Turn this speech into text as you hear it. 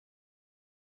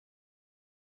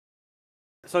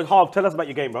So Harv, tell us about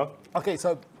your game, bro. Okay,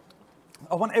 so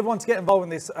I want everyone to get involved in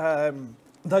this.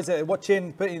 Those that are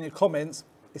watching, put in your comments.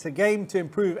 It's a game to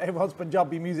improve everyone's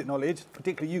Punjabi music knowledge,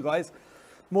 particularly you guys.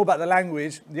 More about the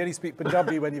language. You only speak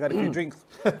Punjabi when you've had a few drinks.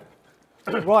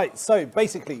 Right, so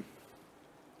basically,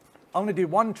 I'm going to do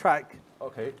one track,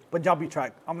 Punjabi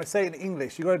track. I'm going to say it in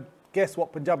English. You've got to guess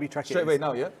what Punjabi track it is. Straight away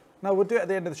now, yeah? No, we'll do it at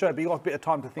the end of the show, but you've got a bit of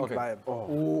time to think about it.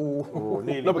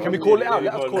 No, but can we call it out?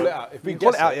 Let us call it out. If we call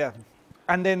it out, yeah.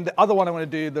 And then the other one I'm going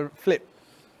to do, the flip.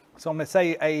 So I'm going to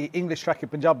say a English track in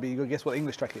Punjabi. You've got to guess what the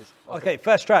English track is. Okay,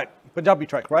 first track, Punjabi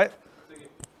track, right?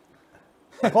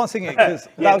 I can't sing it because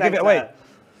that'll give it away.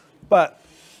 But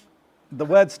the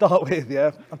words start with,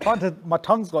 yeah. I'm trying to, my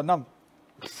tongue's gone numb.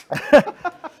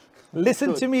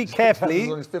 Listen to me carefully.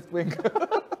 On his fifth wing.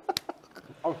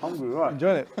 I'm hungry, right?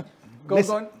 Enjoying it. Go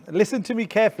on. Listen to me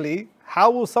carefully. How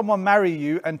will someone marry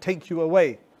you and take you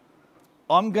away?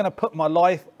 I'm going to put my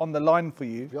life on the line for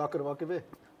you.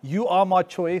 You are my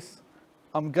choice.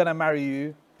 I'm going to marry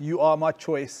you. You are my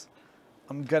choice.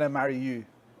 I'm going to marry you.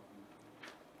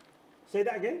 Say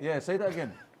that again? Yeah, say that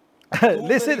again.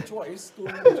 Listen. Twice.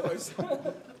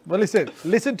 Well,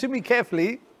 listen to me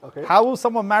carefully. Okay. How will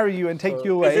someone marry you and take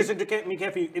you away? Is listen to me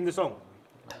carefully in the song?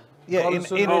 Yeah, in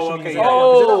okay.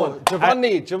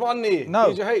 Giovanni.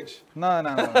 No. DJH. No.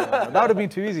 That would have been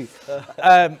too easy.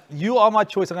 You are my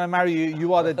choice. I'm going to marry you.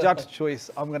 You are the judge's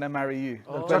choice. I'm going to marry you.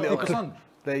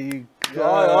 There you go.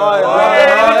 I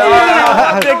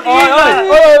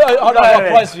got a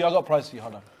prize for you.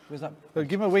 Hold on. Where's that?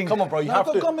 Give me a wing. Come on, bro. You have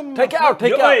to take it out.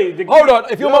 Take it out. Hold on.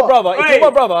 If you're my brother,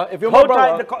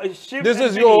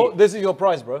 this is your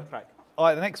prize, bro. Right. All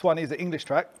right. The next one is the English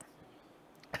track.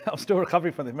 I'm still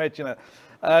recovering from the merch, you know.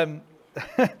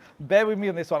 Bear with me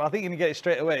on this one. I think you're gonna get it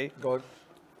straight away. Go on.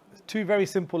 Two very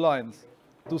simple lines.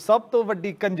 Tu sab to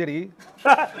vaddi kanjari.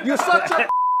 You're such a.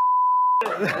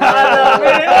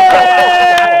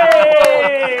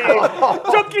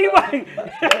 Chucky, man.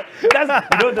 That's,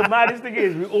 you know, the maddest thing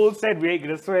is we all said we ain't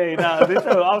gonna swear now. This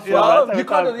show, I'll swear. You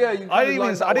can't. Yeah. I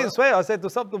didn't swear. I said tu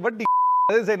sab to vaddi.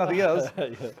 I didn't say nothing else.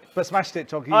 But smashed it,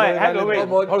 Chucky. All right, hang on, wait.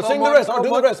 Hold, sing the rest. I'll do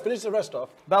the rest. Finish the rest off.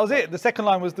 That was it. The second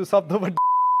line was tu sab to vaddi.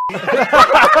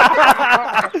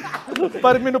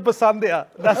 Par minu pasand aaya.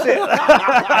 That's it.